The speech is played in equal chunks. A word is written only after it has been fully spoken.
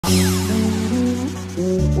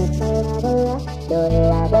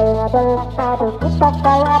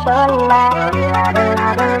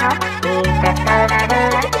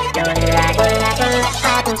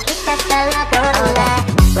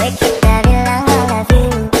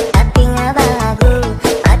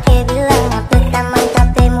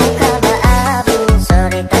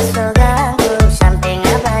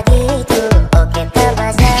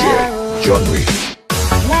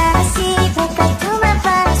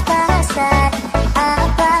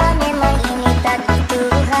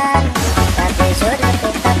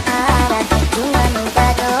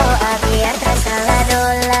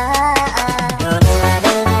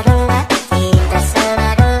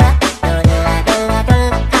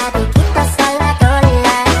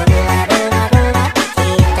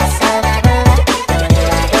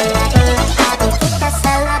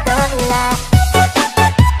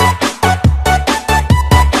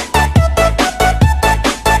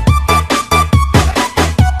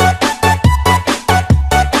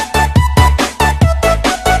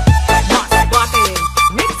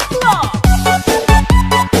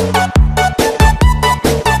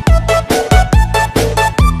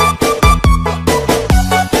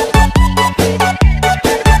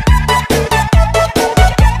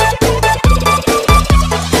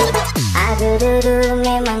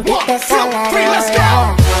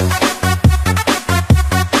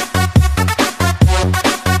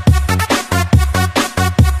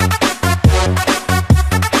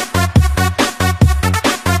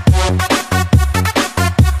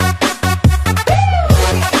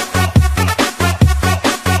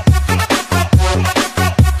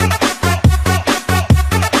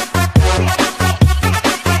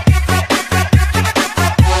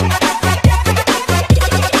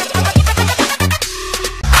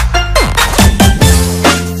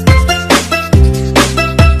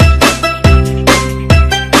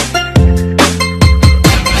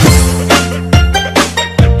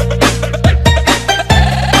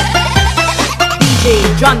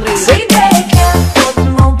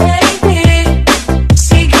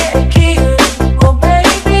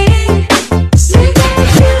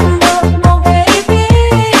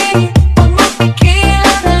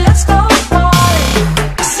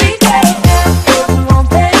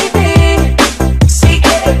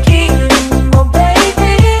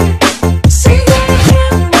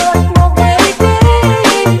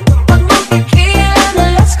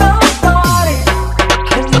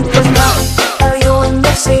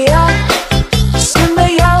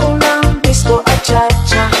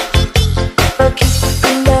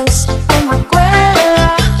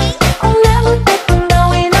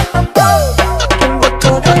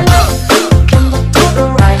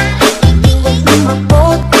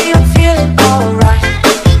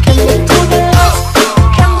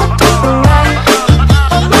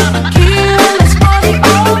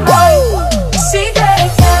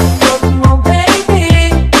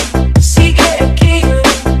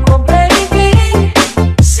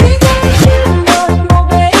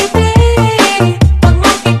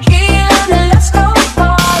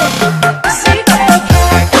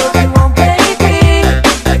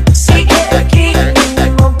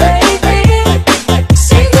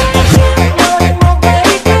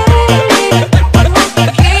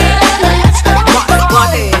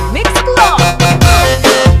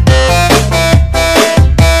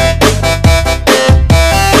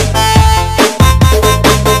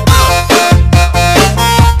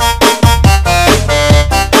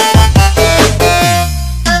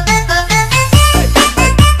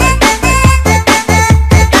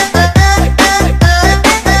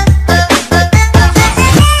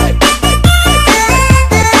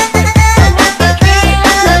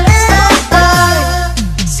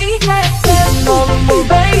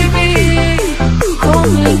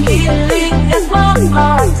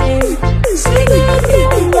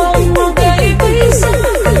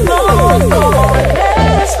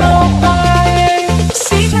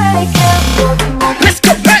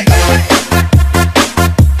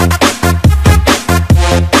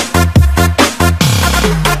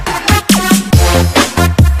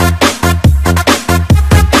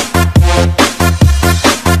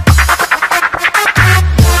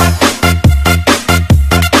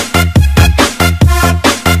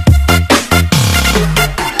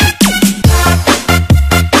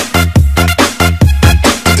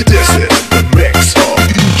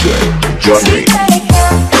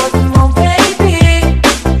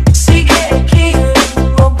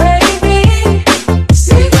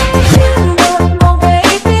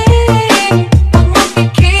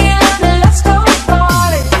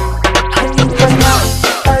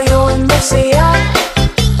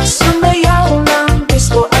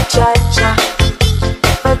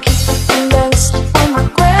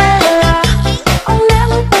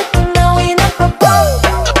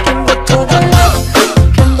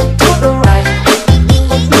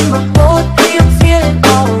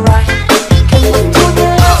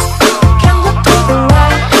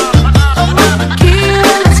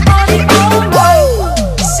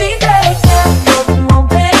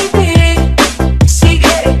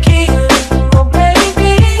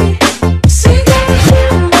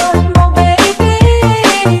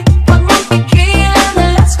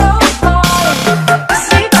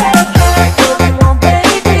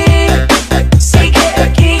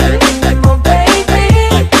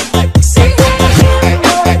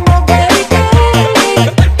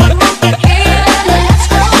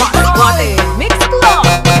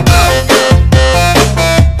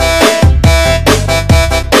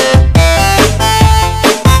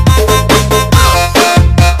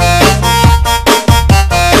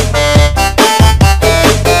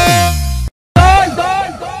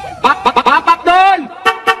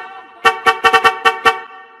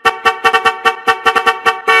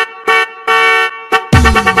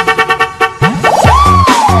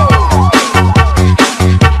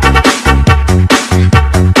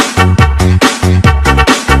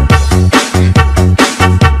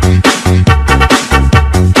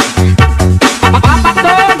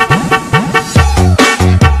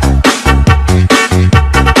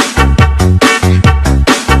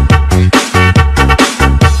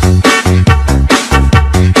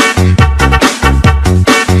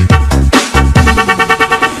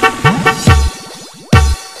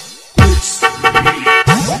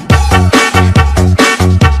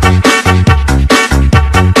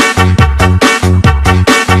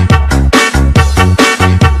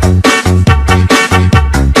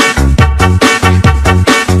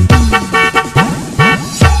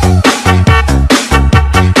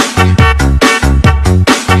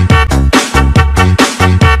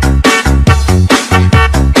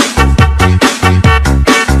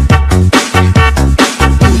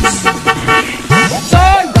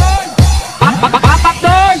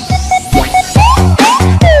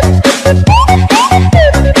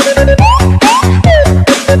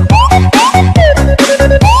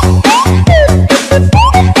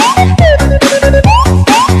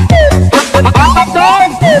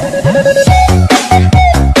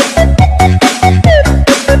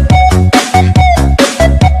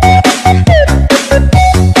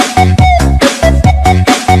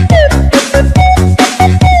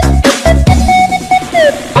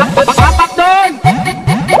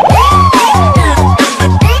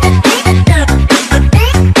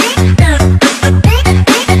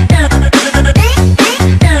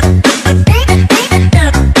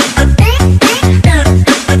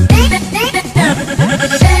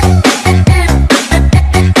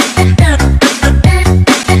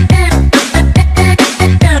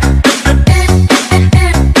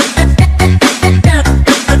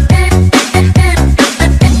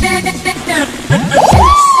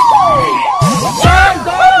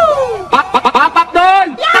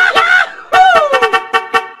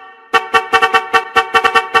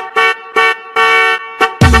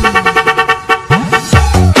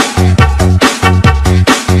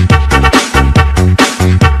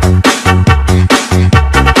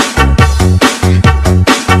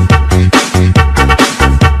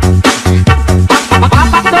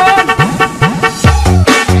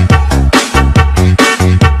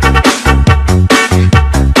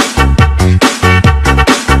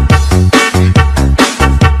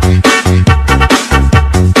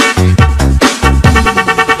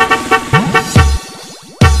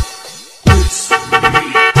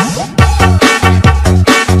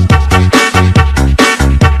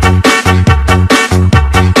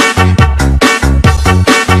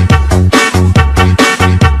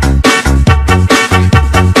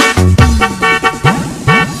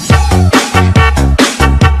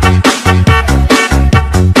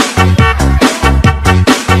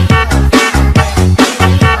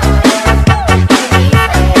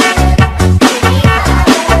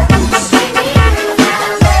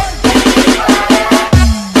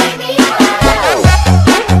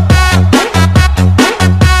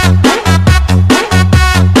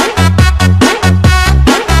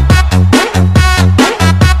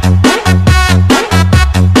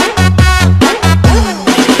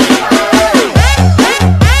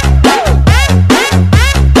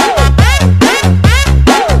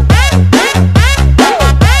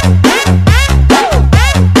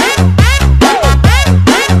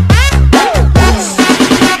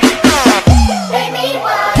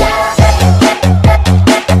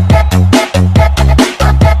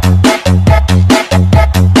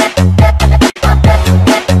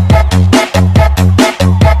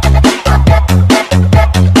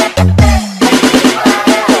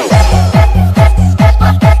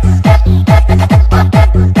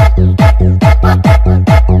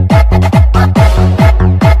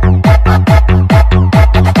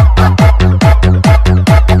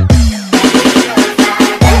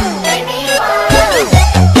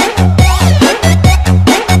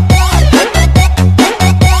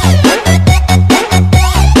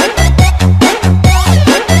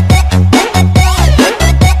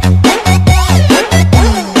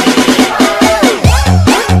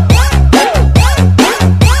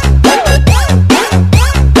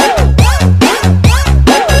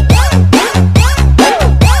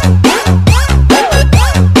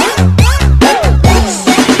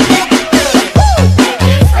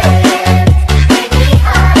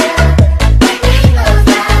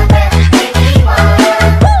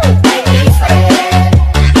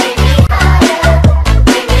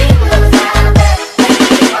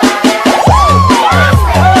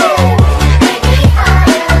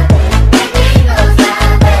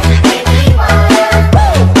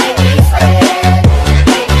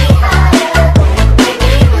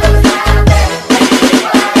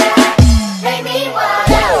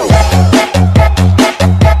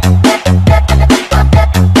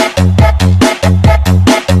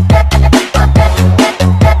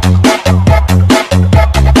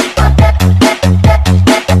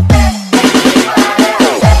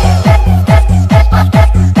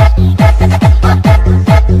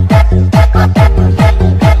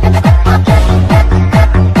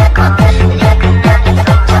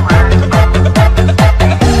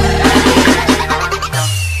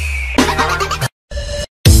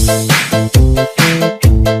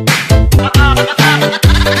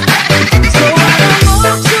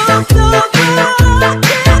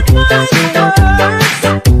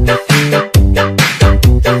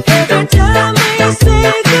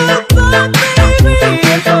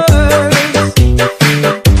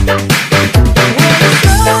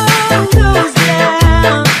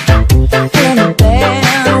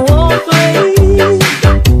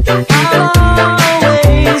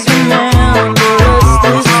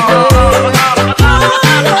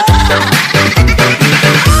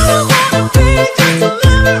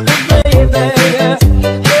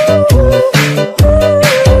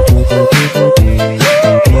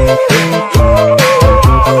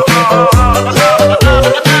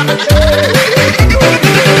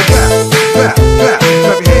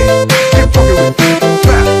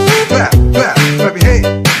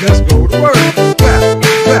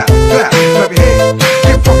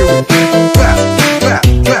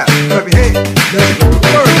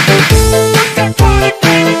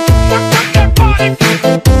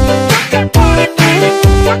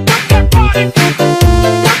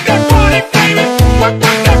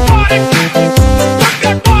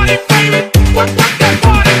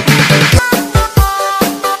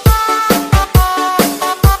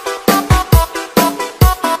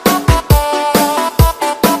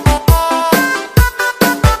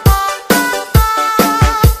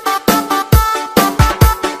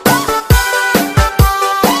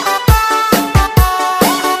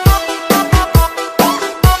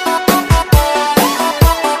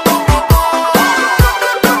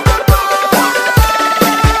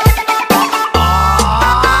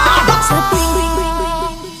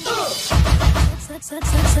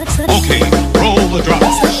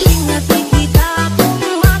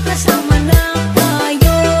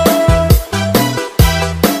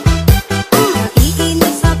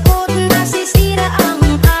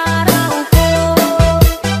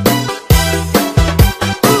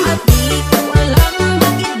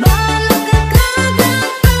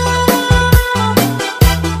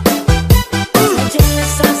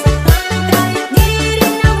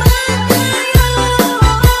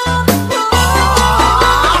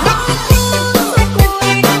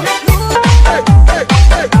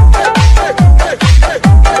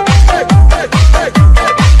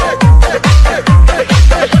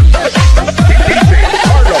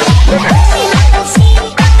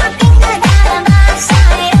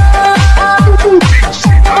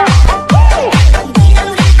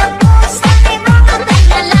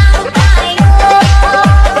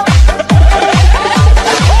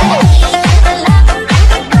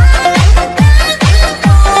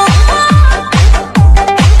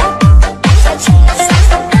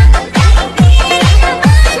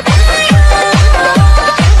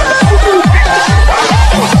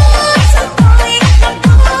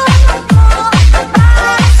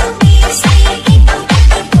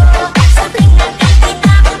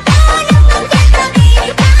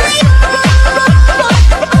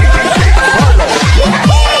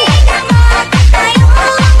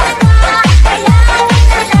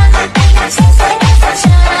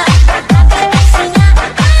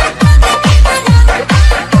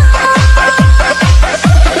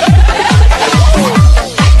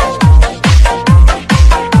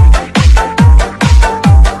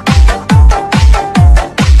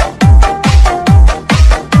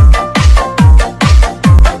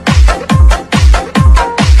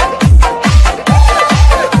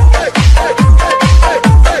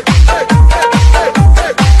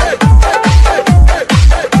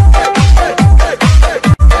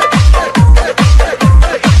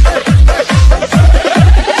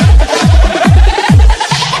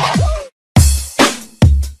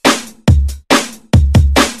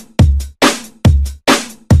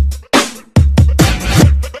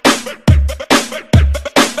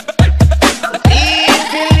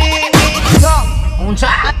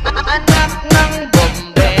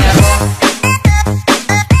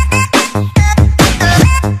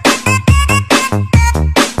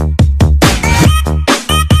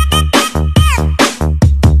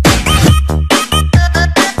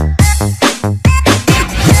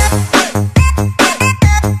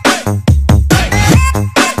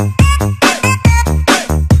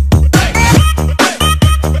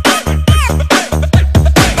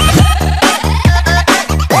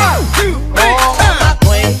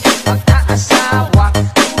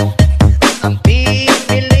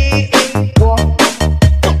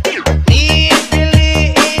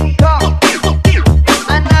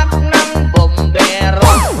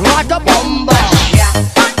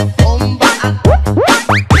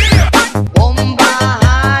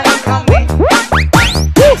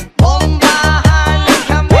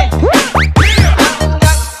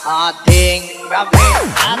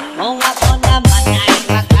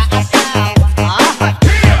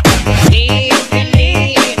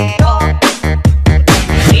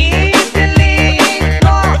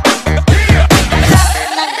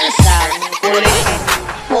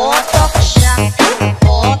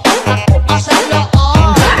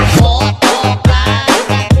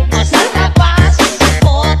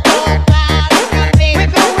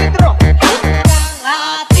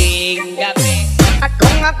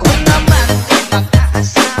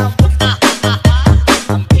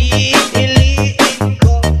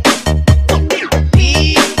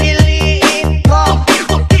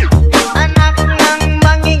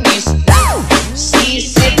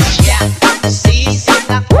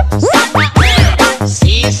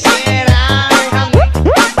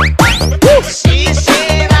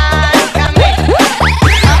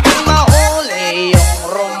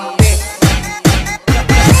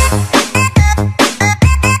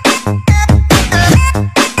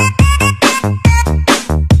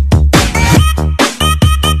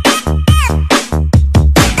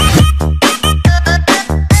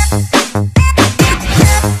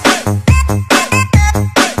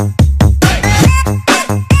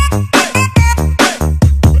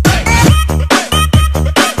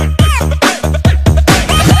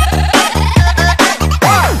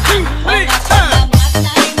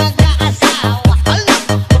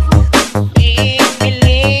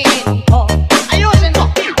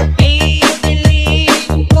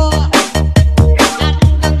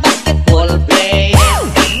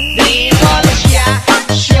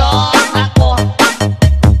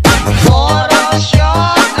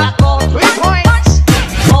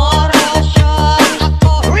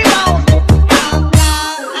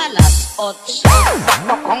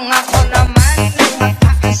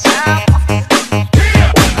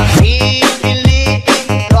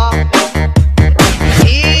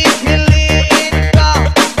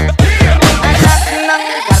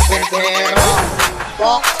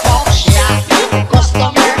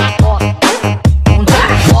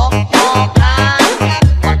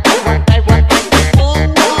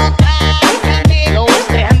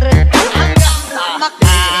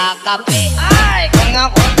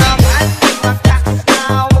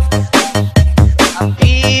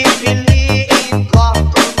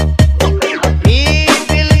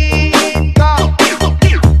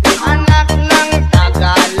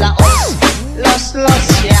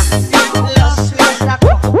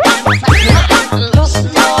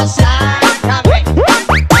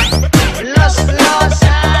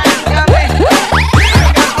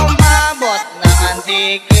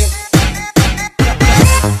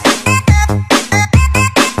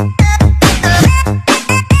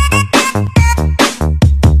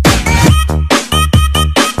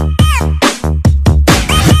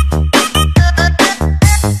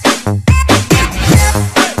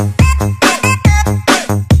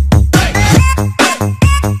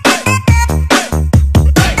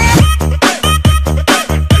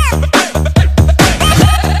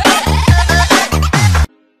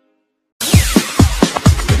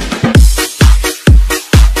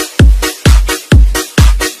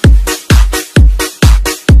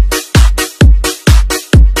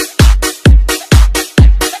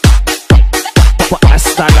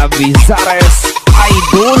Vizares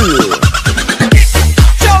Idol.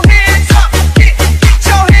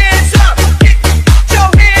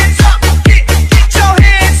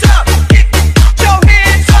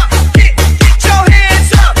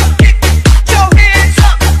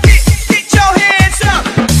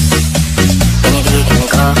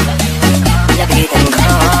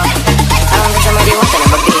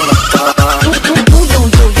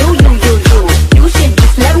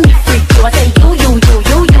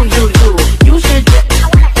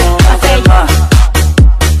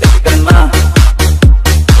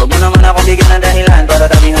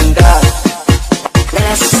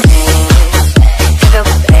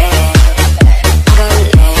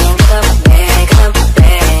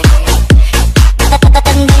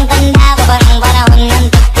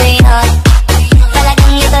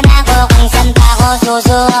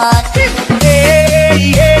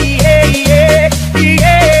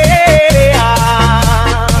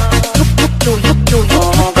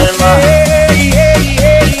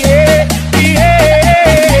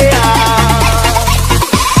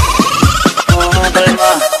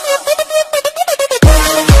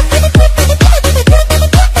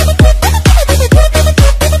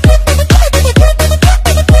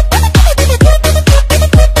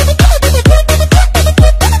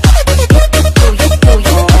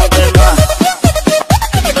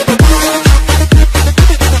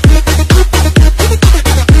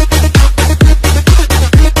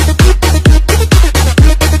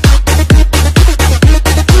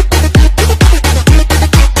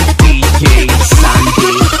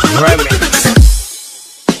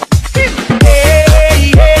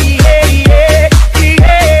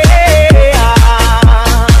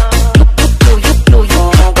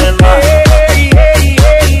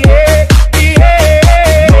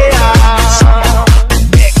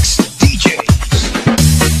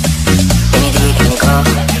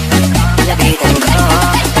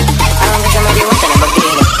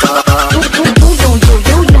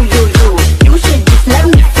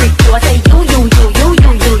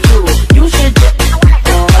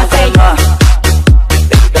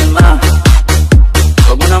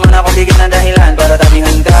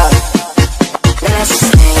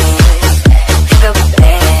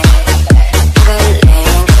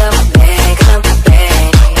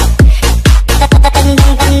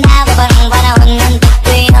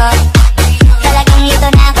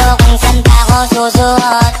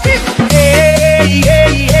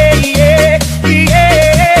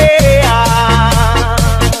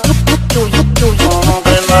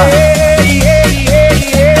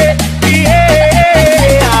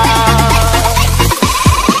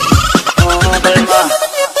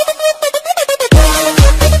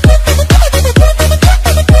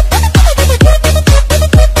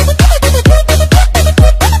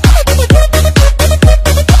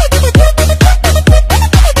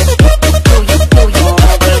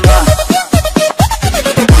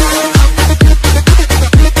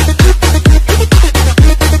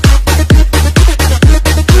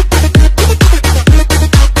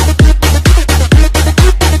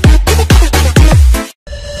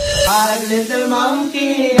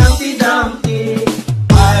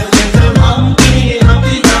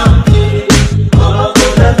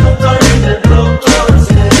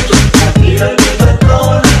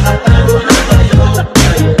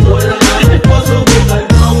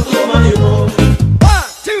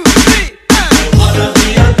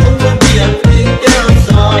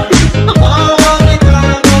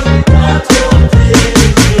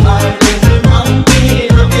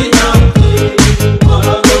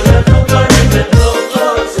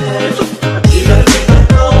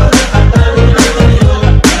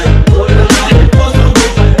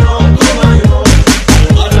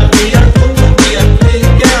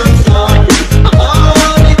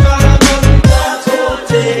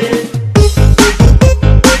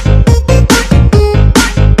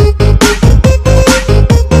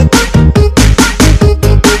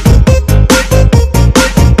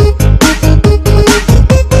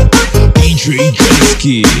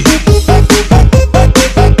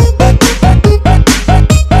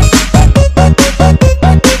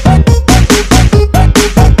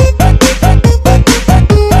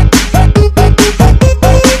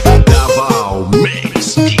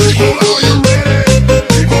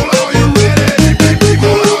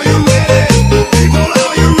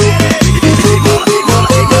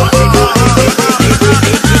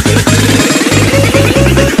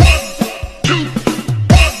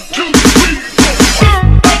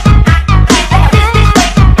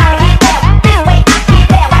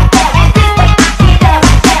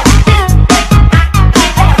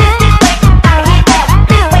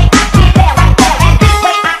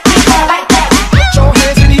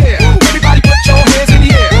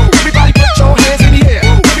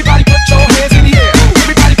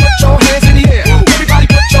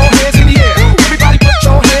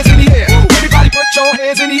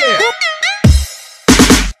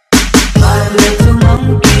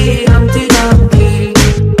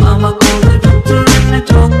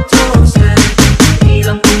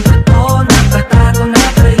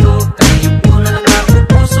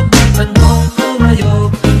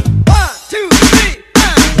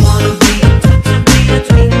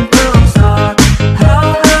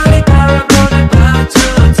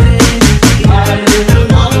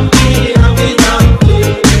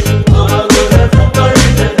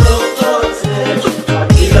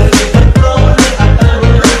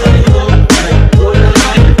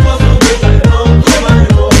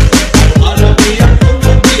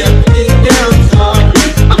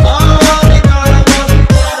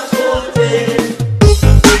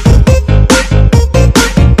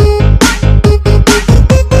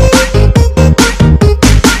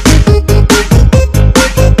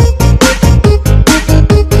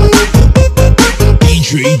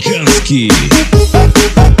 Janski.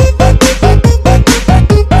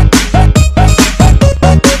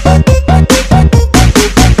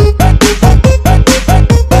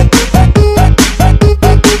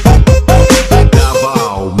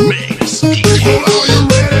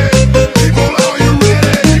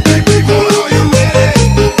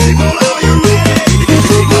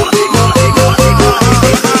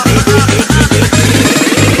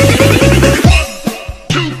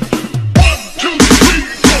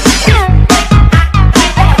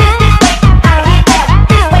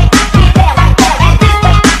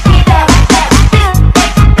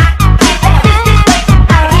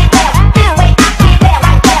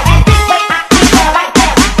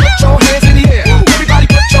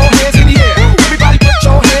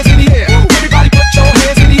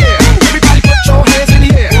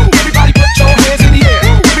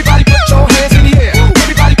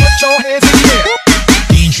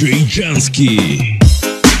 Janski.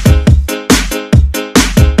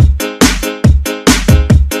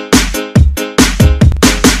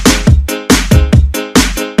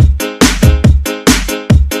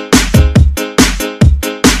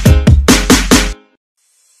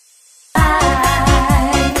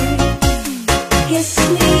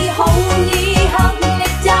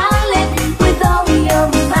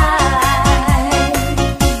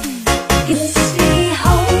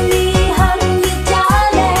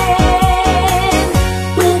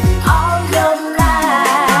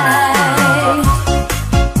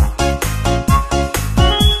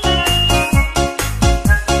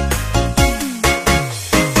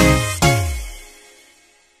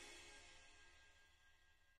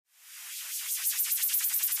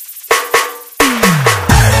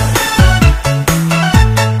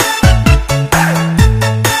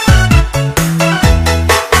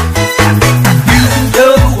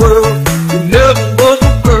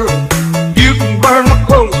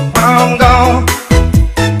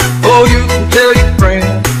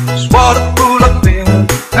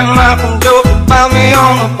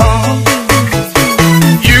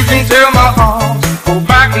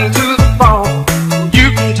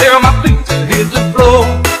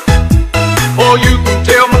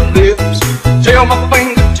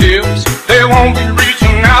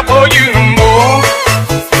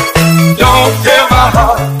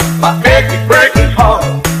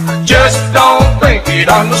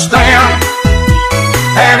 Understand,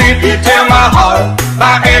 and if you tell my heart,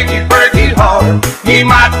 my achy breaky heart, he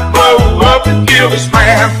might blow up and kill this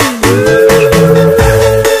man.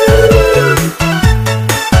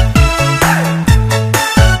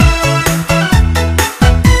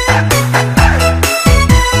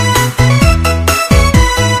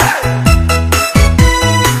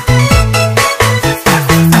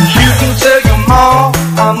 You can tell your mom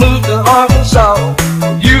I moved to Arkansas.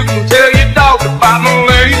 You can tell your dog about my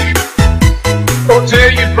leg. Or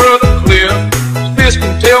tell your brother Cliff, this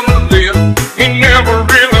can tell my lip, he never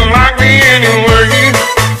really liked me anyway.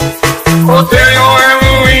 Or tell your Aunt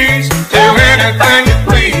Louise, tell anything you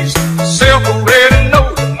please, self already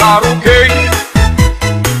knows I'm not okay.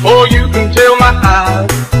 Or you can tell my eyes,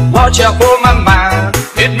 watch out for my mind,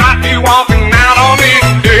 it might be walking out on me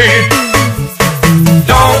today.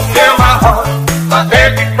 Don't tell my heart, my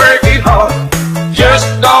achy breaky heart, just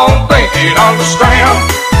don't think you'd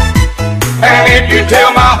understand. And if you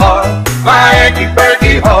tell my heart, my achy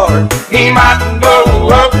breaky heart, he might blow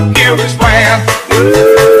up and kill his man.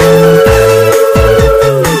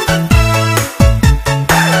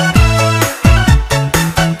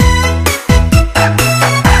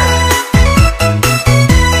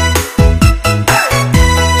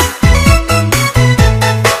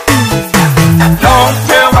 Don't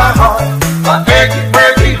tell my heart, my achy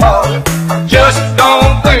breaky heart, just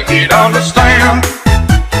don't think he'd understand.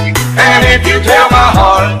 And if you tell my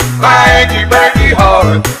heart, my achy breaky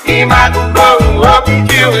heart, he might blow up and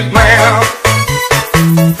kill his man.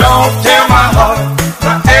 Don't tell my heart,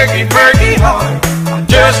 my achy breaky heart, I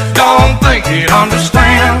just don't think he'd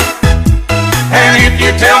understand. And if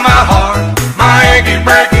you tell my heart, my achy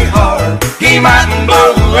breaky heart, he might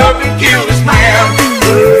blow up and kill his man.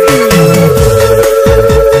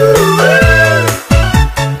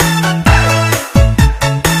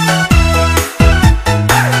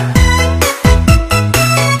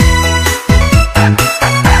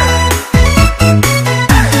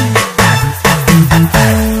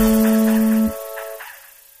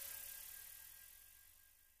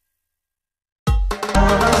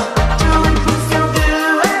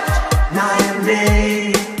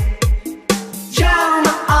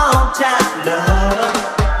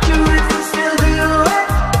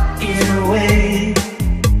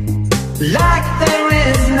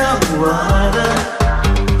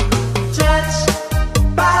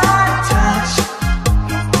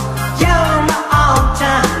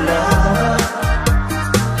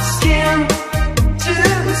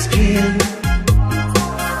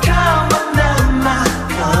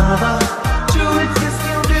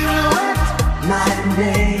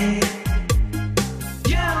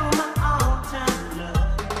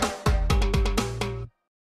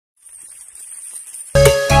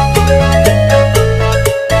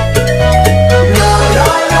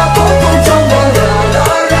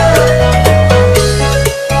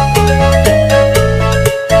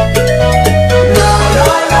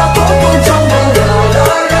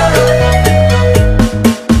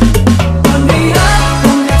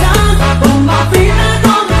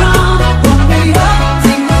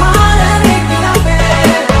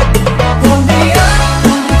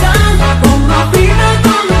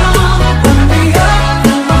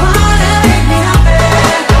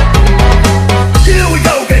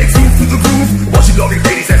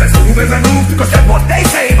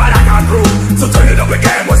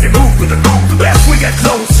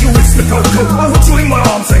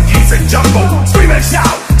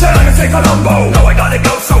 Colombo. Now I gotta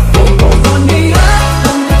go, so boom, boom. From the up,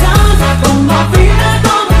 from the down, from my feet back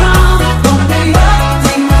on the ground. From the up,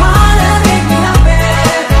 sing my heart and make me happy.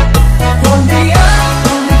 From the up,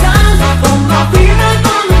 from the down, from my feet back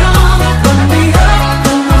on the ground. From the up,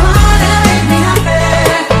 sing my heart and make me happy.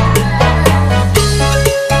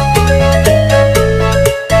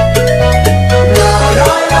 La la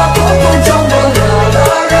la, pom pom jumbo, la la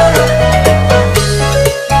la.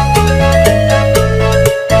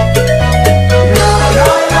 La la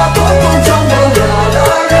la, pom pom jumbo, la la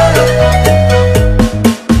la.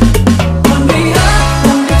 From the up,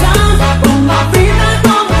 from the down, from my feet back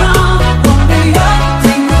on the ground. From the up,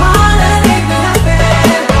 sing my heart and make me happy.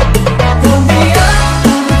 From the up,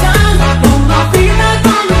 from the down, from my feet back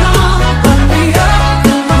on the ground. From the up,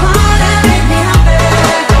 sing my heart and make me happy.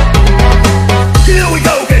 Here we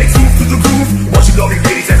go, getting smooth to the groove. Watching all these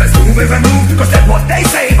ladies as I smooth and I move. Cause that's what they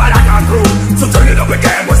say, but I can't prove. So turn it up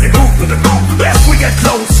again, once they move to the groove. As we get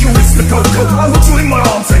close, you miss the go-go. I put you in my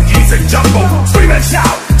arms and keys and jumbo. Scream and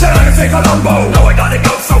shout, turn and say Colombo. Now I gotta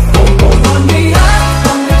go, so boom, boom. From the up,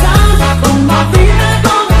 from the down, from my feet back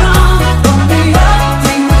on the ground. From the up,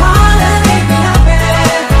 sing my heart and make me happy.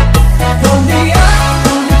 From the up,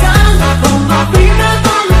 from the down, from my feet back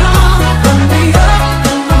on the ground. From the up,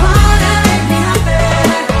 sing my heart and make me happy.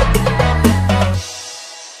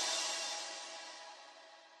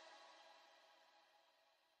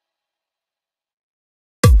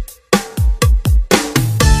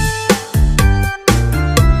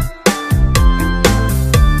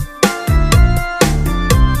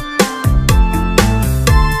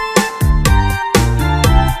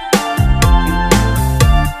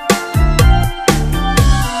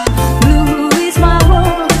 Blue is my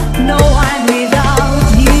world, no I'm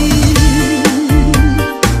without you.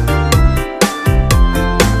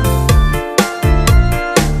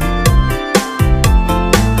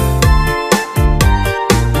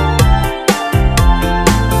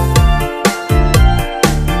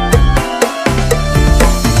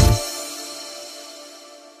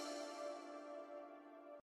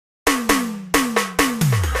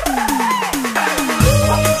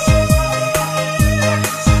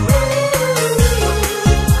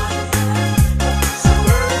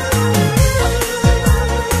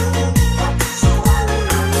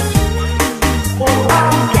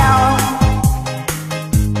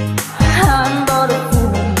 I'm but a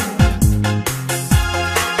fool,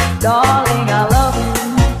 darling. I love you,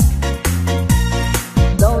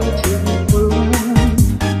 though you treat me cruel.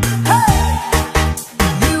 Hey,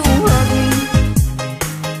 you hurt me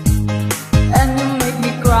and you make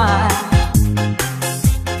me cry.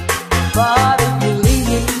 But if you leave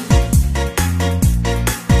me,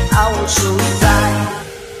 I will surely die.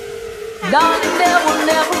 Darling, there will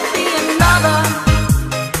never be another.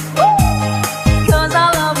 'Cause I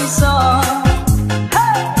love you so.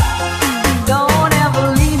 Hey, don't ever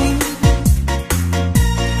leave me.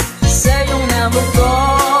 Say you'll never go.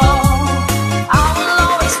 I will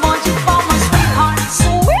always want you for my sweetheart,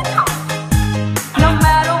 sweetheart. No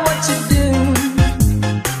matter what you do.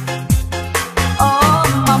 Oh,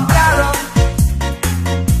 my Carol,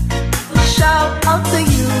 shout out to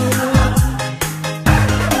you.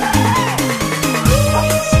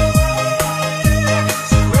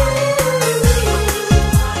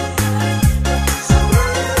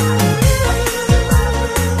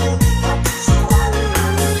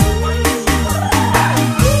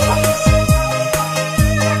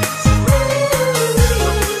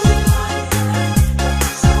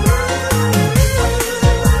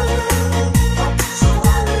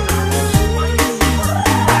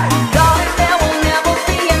 Darling, there will never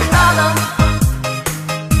be another.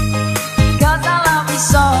 'Cause I love you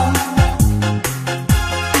so.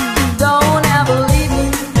 Don't ever leave me.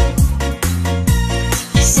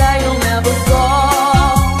 Say you'll never go.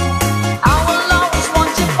 I will always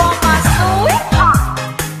want you for my sweetheart.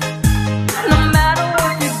 No matter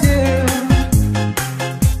what you do.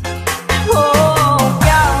 Oh,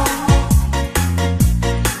 girl,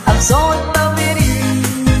 I'm so in love.